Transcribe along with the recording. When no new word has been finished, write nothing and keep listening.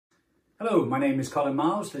Hello, my name is Colin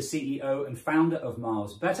Miles, the CEO and founder of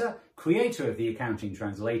Miles Better, creator of the accounting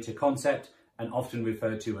translator concept, and often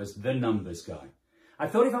referred to as the numbers guy. I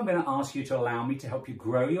thought if I'm going to ask you to allow me to help you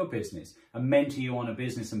grow your business and mentor you on a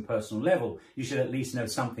business and personal level, you should at least know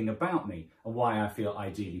something about me and why I feel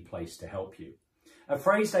ideally placed to help you. A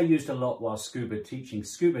phrase I used a lot while teaching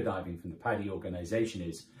scuba diving from the PADI organisation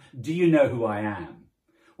is, do you know who I am?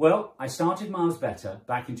 Well, I started Miles Better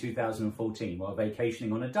back in 2014 while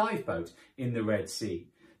vacationing on a dive boat in the Red Sea.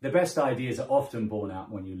 The best ideas are often born out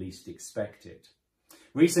when you least expect it.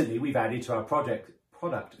 Recently, we've added to our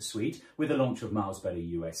product suite with the launch of Miles Better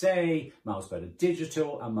USA, Miles Better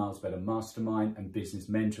Digital, and Miles Better Mastermind and Business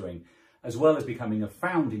Mentoring, as well as becoming a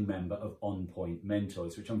founding member of On Point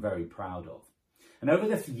Mentors, which I'm very proud of. And over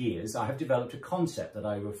the years, I have developed a concept that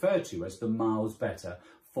I refer to as the Miles Better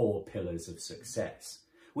 4 Pillars of Success.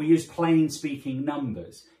 We use plain speaking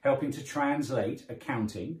numbers, helping to translate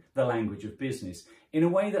accounting, the language of business, in a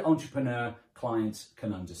way that entrepreneur clients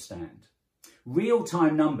can understand.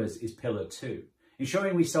 Real-time numbers is pillar 2,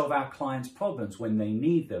 ensuring we solve our clients' problems when they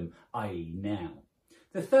need them, i.e. now.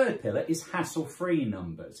 The third pillar is hassle-free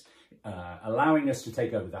numbers, allowing us to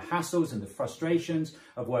take over the hassles and the frustrations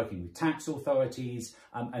of working with tax authorities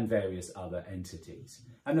and various other entities.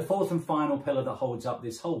 And the fourth and final pillar that holds up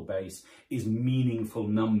this whole base is meaningful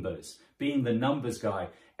numbers. Being the numbers guy,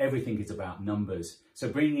 everything is about numbers. So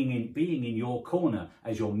being in your corner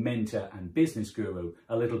as your mentor and business guru,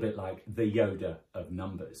 a little bit like the Yoda of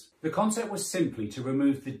numbers. The concept was simply to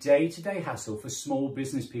remove the day-to-day hassle for small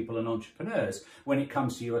business people and entrepreneurs when it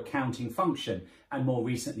comes to your accounting function and more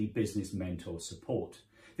recently business mentor support.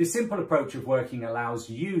 This simple approach of working allows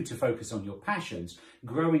you to focus on your passions,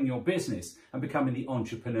 growing your business and becoming the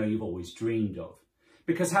entrepreneur you've always dreamed of.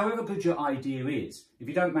 Because however good your idea is, if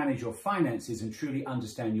you don't manage your finances and truly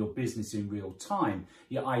understand your business in real time,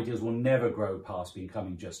 your ideas will never grow past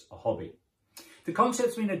becoming just a hobby. The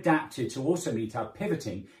concept's been adapted to also meet our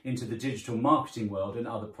pivoting into the digital marketing world and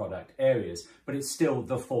other product areas, but it's still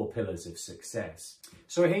the 4 pillars of success.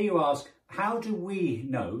 So here you ask, how do we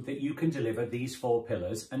know that you can deliver these 4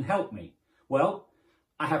 pillars and help me? Well,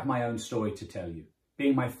 I have my own story to tell you.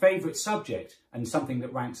 Being my favourite subject and something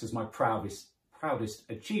that ranks as my proudest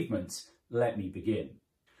achievements, let me begin.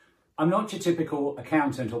 I'm not your typical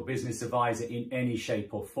accountant or business advisor in any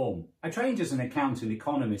shape or form. I trained as an accountant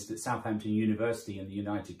economist at Southampton University in the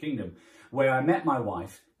United Kingdom, where I met my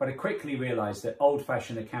wife, but I quickly realised that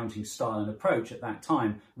old-fashioned accounting style and approach at that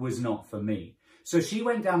time was not for me. So she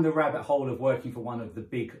went down the rabbit hole of working for one of the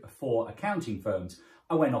big 4 accounting firms.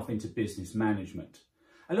 I went off into business management.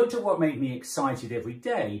 I looked at what made me excited every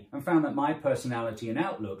day and found that my personality and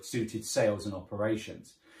outlook suited sales and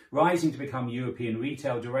operations. Rising to become European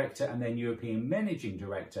Retail Director and then European Managing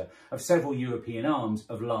Director of several European arms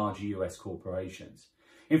of large US corporations.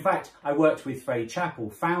 In fact, I worked with Faye Chappell,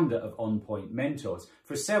 founder of On Point Mentors,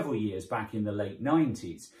 for several years back in the late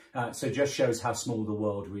 90s. So just shows how small the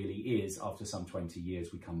world really is. After some 20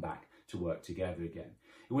 years, we come back to work together again.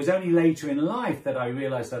 It was only later in life that I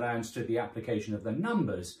realised that I understood the application of the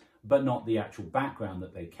numbers, but not the actual background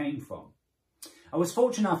that they came from. I was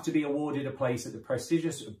fortunate enough to be awarded a place at the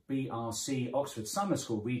prestigious BRC Oxford Summer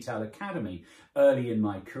School Retail Academy early in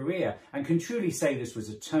my career, and can truly say this was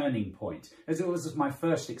a turning point, as it was my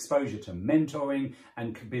first exposure to mentoring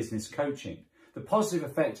and business coaching. The positive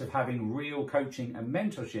effect of having real coaching and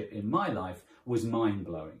mentorship in my life was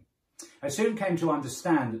mind-blowing. I soon came to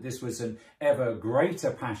understand that this was an ever greater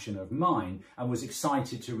passion of mine and was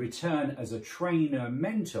excited to return as a trainer,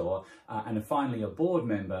 mentor and finally a board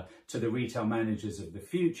member to the Retail Managers of the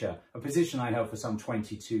Future, a position I held for some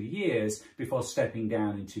 22 years before stepping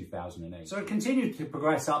down in 2008. So I continued to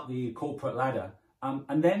progress up the corporate ladder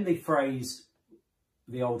and then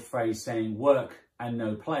the old phrase saying work and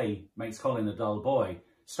no play makes Colin a dull boy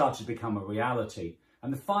started to become a reality.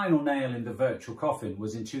 And the final nail in the virtual coffin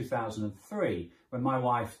was in 2003 when my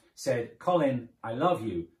wife said, Colin, I love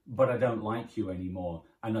you, but I don't like you anymore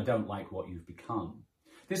and I don't like what you've become.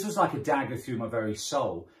 This was like a dagger through my very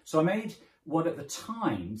soul. So I made what at the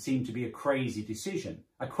time seemed to be a crazy decision.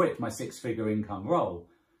 I quit my 6-figure income role.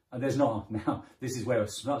 And this is where a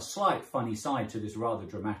slight funny side to this rather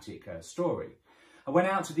dramatic story. I went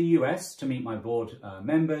out to the US to meet my board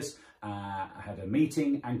members, I had a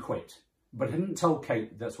meeting and quit. But I hadn't told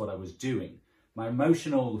Kate that's what I was doing. My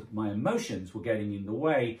emotions were getting in the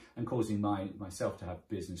way and causing myself to have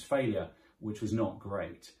business failure, which was not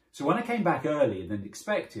great. So when I came back earlier than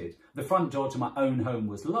expected, the front door to my own home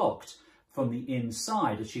was locked from the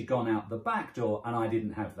inside as she'd gone out the back door and I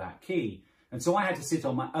didn't have that key. And so I had to sit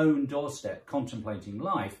on my own doorstep contemplating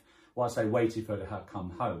life whilst I waited for her to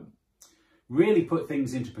come home. really put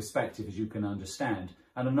things into perspective, as you can understand.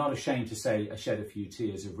 And I'm not ashamed to say I shed a few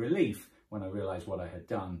tears of relief when I realised what I had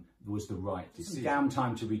done was the right decision.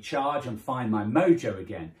 Downtime to recharge and find my mojo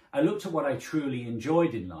again. I looked at what I truly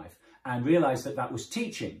enjoyed in life and realised that that was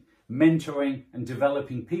teaching, mentoring and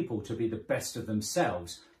developing people to be the best of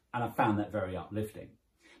themselves. And I found that very uplifting.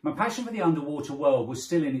 My passion for the underwater world was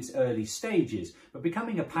still in its early stages, but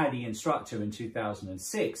becoming a PADI instructor in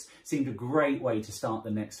 2006 seemed a great way to start the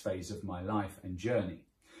next phase of my life and journey.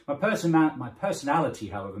 My personality,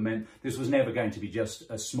 however, meant this was never going to be just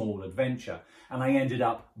a small adventure, and I ended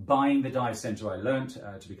up buying the dive centre I learnt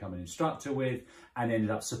to become an instructor with, and ended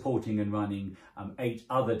up supporting and running 8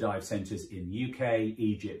 other dive centres in the UK,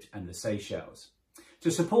 Egypt and the Seychelles. To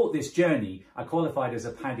support this journey, I qualified as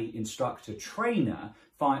a PADI instructor trainer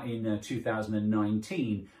in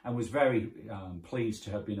 2019 and was very pleased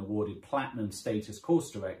to have been awarded Platinum Status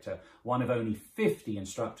Course Director, one of only 50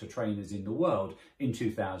 instructor trainers in the world in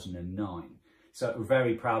 2009. So a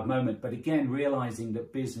very proud moment, but again, realising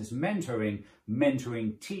that business mentoring,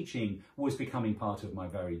 teaching was becoming part of my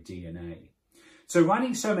very DNA. So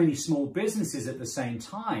running so many small businesses at the same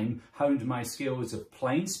time honed my skills of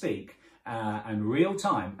plain speak, and real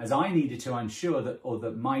time, as I needed to ensure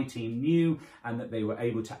that my team knew and that they were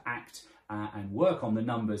able to act and work on the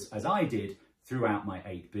numbers as I did throughout my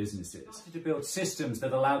 8 businesses. I started to build systems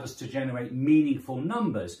that allowed us to generate meaningful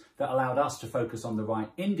numbers that allowed us to focus on the right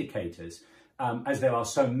indicators, as there are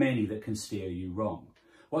so many that can steer you wrong.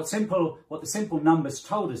 What the simple numbers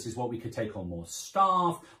told us is what we could take on more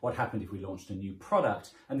staff, what happened if we launched a new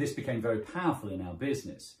product, and this became very powerful in our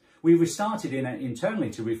business. We restarted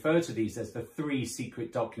internally to refer to these as the 3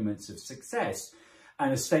 secret documents of success,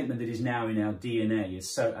 and a statement that is now in our DNA,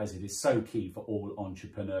 as it is so key for all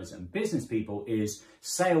entrepreneurs and business people, is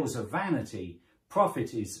sales are vanity,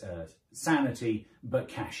 profit is sanity, but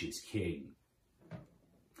cash is king.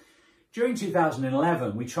 During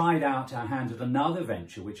 2011, we tried out our hand at another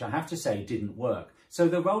venture, which I have to say didn't work. So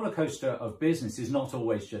the roller coaster of business is not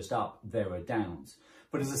always just up, there are downs.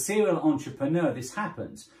 But as a serial entrepreneur, this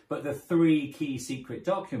happens. But the 3 key secret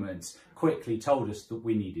documents quickly told us that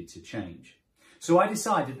we needed to change. So I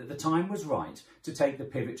decided that the time was right to take the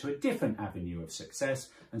pivot to a different avenue of success,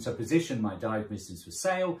 and so positioned my dive business for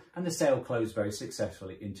sale, and the sale closed very successful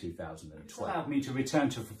in 2012. This allowed me to return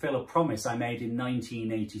to fulfill a promise I made in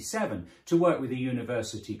 1987 to work with a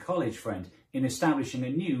university college friend in establishing a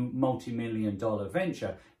new multi-million-dollar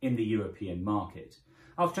venture in the European market.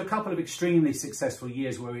 After a couple of extremely successful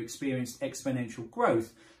years where we experienced exponential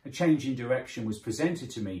growth, a change in direction was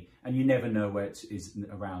presented to me, and you never know what is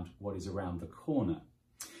around the corner.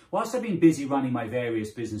 Whilst I've been busy running my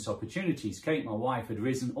various business opportunities, Kate, my wife, had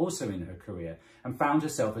risen also in her career and found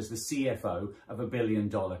herself as the CFO of a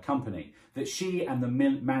billion-dollar company that she and the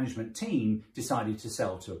management team decided to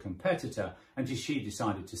sell to a competitor, and she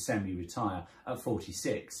decided to semi-retire at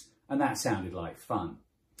 46, and that sounded like fun.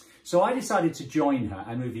 So I decided to join her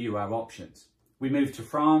and review our options. We moved to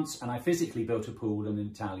France and I physically built a pool on an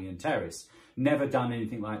Italian terrace. Never done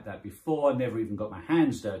anything like that before, never even got my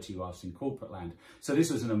hands dirty whilst in corporate land. So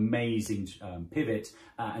this was an amazing pivot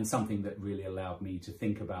and something that really allowed me to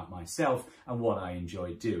think about myself and what I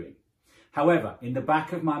enjoyed doing. However, in the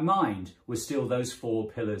back of my mind were still those 4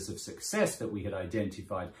 pillars of success that we had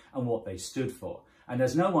identified and what they stood for. And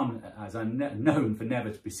as I'm known for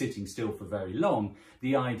never to be sitting still for very long,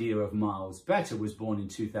 the idea of Miles Better was born in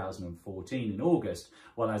 2014 in August,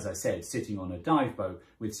 while, as I said, sitting on a dive boat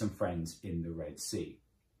with some friends in the Red Sea.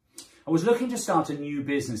 I was looking to start a new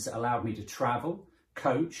business that allowed me to travel,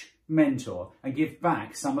 coach, mentor, and give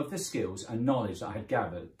back some of the skills and knowledge that I had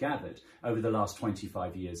gathered over the last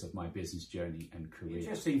 25 years of my business journey and career. The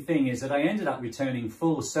interesting thing is that I ended up returning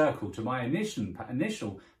full circle to my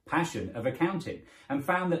initial passion of accounting, and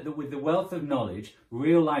found that with the wealth of knowledge,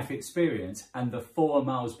 real life experience, and the 4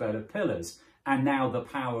 Miles Better pillars, and now the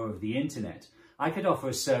power of the internet, I could offer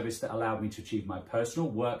a service that allowed me to achieve my personal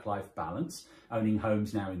work-life balance, owning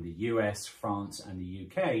homes now in the US, France and the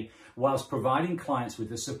UK, whilst providing clients with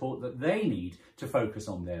the support that they need to focus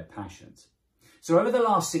on their passions. So over the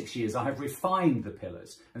last 6 years, I have refined the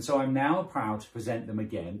pillars, and so I'm now proud to present them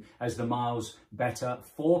again as the Miles Better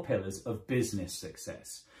 4 pillars of business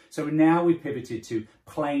success. So now we've pivoted to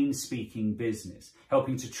plain speaking business,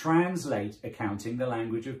 helping to translate accounting, the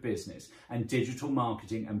language of business, and digital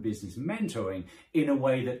marketing and business mentoring in a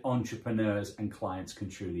way that entrepreneurs and clients can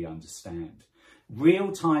truly understand.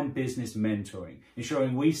 Real-time business mentoring,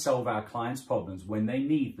 ensuring we solve our clients' problems when they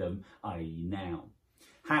need them, i.e. now.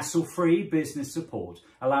 hassle-free business support,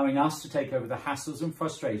 allowing us to take over the hassles and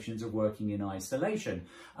frustrations of working in isolation,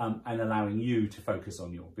 and allowing you to focus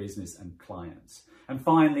on your business and clients. And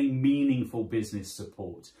finally, meaningful business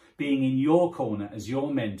support, being in your corner as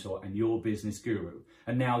your mentor and your business guru,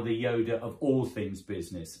 and now the Yoda of all things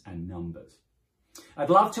business and numbers. I'd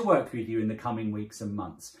love to work with you in the coming weeks and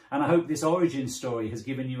months, and I hope this origin story has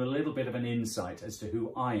given you a little bit of an insight as to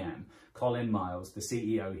who I am, Colin Miles, the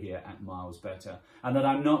CEO here at Miles Better, and that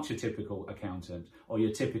I'm not your typical accountant or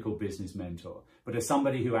your typical business mentor, but as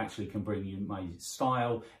somebody who actually can bring you my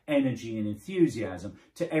style, energy and enthusiasm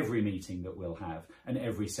to every meeting that we'll have and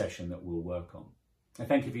every session that we'll work on. I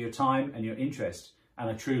thank you for your time and your interest, and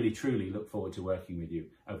I truly, truly look forward to working with you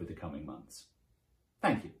over the coming months.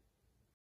 Thank you.